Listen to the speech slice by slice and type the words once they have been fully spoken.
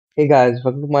Hey guys,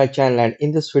 welcome to my channel, and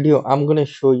in this video I'm gonna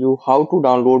show you how to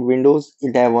download Windows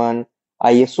 11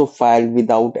 ISO file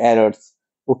without errors.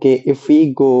 Okay, if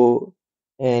we go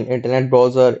in internet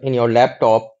browser in your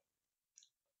laptop,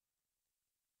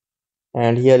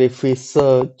 and here if we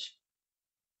search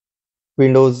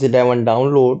Windows 11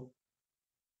 download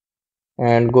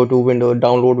and go to Windows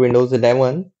download Windows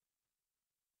 11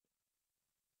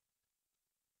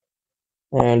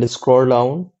 and scroll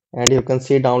down, and you can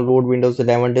see download Windows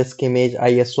 11 disk image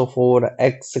ISO for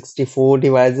x64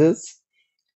 devices.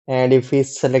 And if we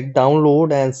select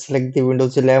download and select the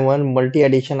Windows 11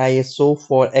 multi-edition ISO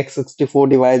for x64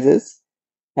 devices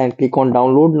and click on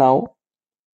download now.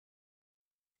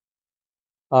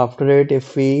 After it,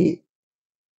 if we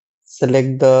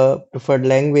select the preferred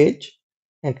language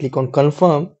and click on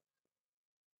confirm,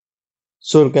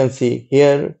 so you can see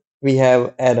here we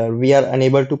have error. We are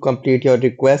unable to complete your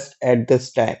request at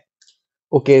this time.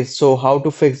 Okay, so how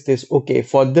to fix this? Okay,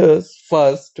 for this,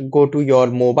 first go to your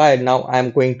mobile. Now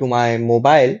I'm going to my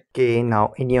mobile. Okay,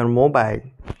 now in your mobile,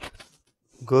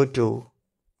 go to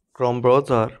Chrome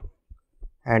browser,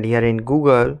 and here in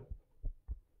Google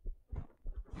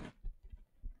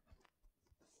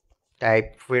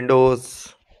type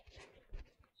Windows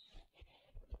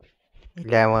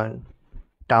 11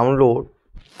 download,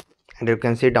 and you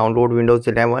can see download Windows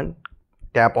 11.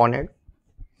 Tap on it.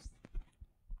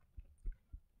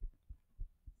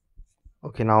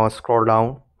 Okay, now scroll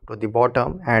down to the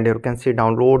bottom and you can see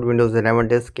download Windows 11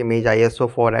 disk image ISO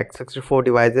for x64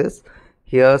 devices.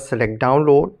 Here select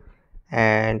download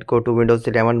and go to Windows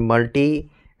 11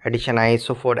 multi edition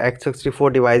ISO for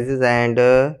x64 devices and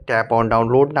tap on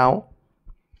download now.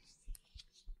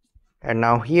 And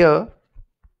now here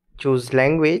choose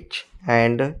language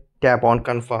and tap on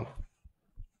confirm,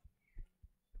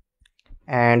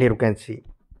 and you can see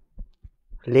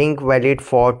link valid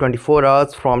for 24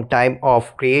 hours from time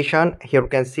of creation. Here you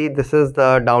can see this is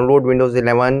the download Windows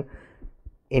 11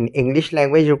 in English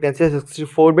language. You can say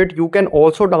 64-bit. You can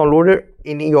also download it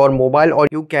in your mobile, or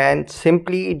you can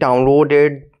simply download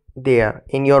it there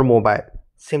in your mobile.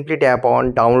 Simply tap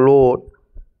on download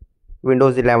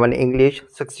Windows 11 English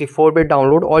 64-bit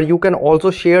download, or you can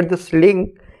also share this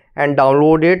link and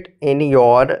download it in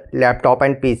your laptop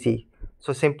and PC.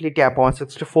 So simply tap on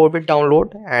 64-bit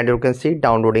download and you can see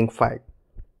downloading file.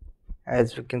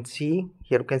 As you can see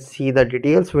here, you can see the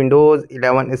details. Windows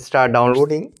 11 start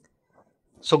downloading.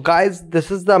 So guys,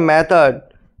 this is the method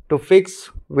to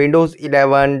fix Windows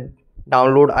 11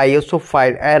 download ISO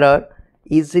file error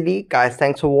easily. Guys,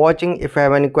 thanks for watching. If you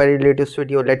have any query related to this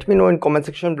video, let me know in comment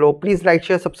section below. Please like,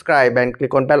 share, subscribe and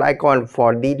click on bell icon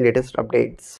for the latest updates.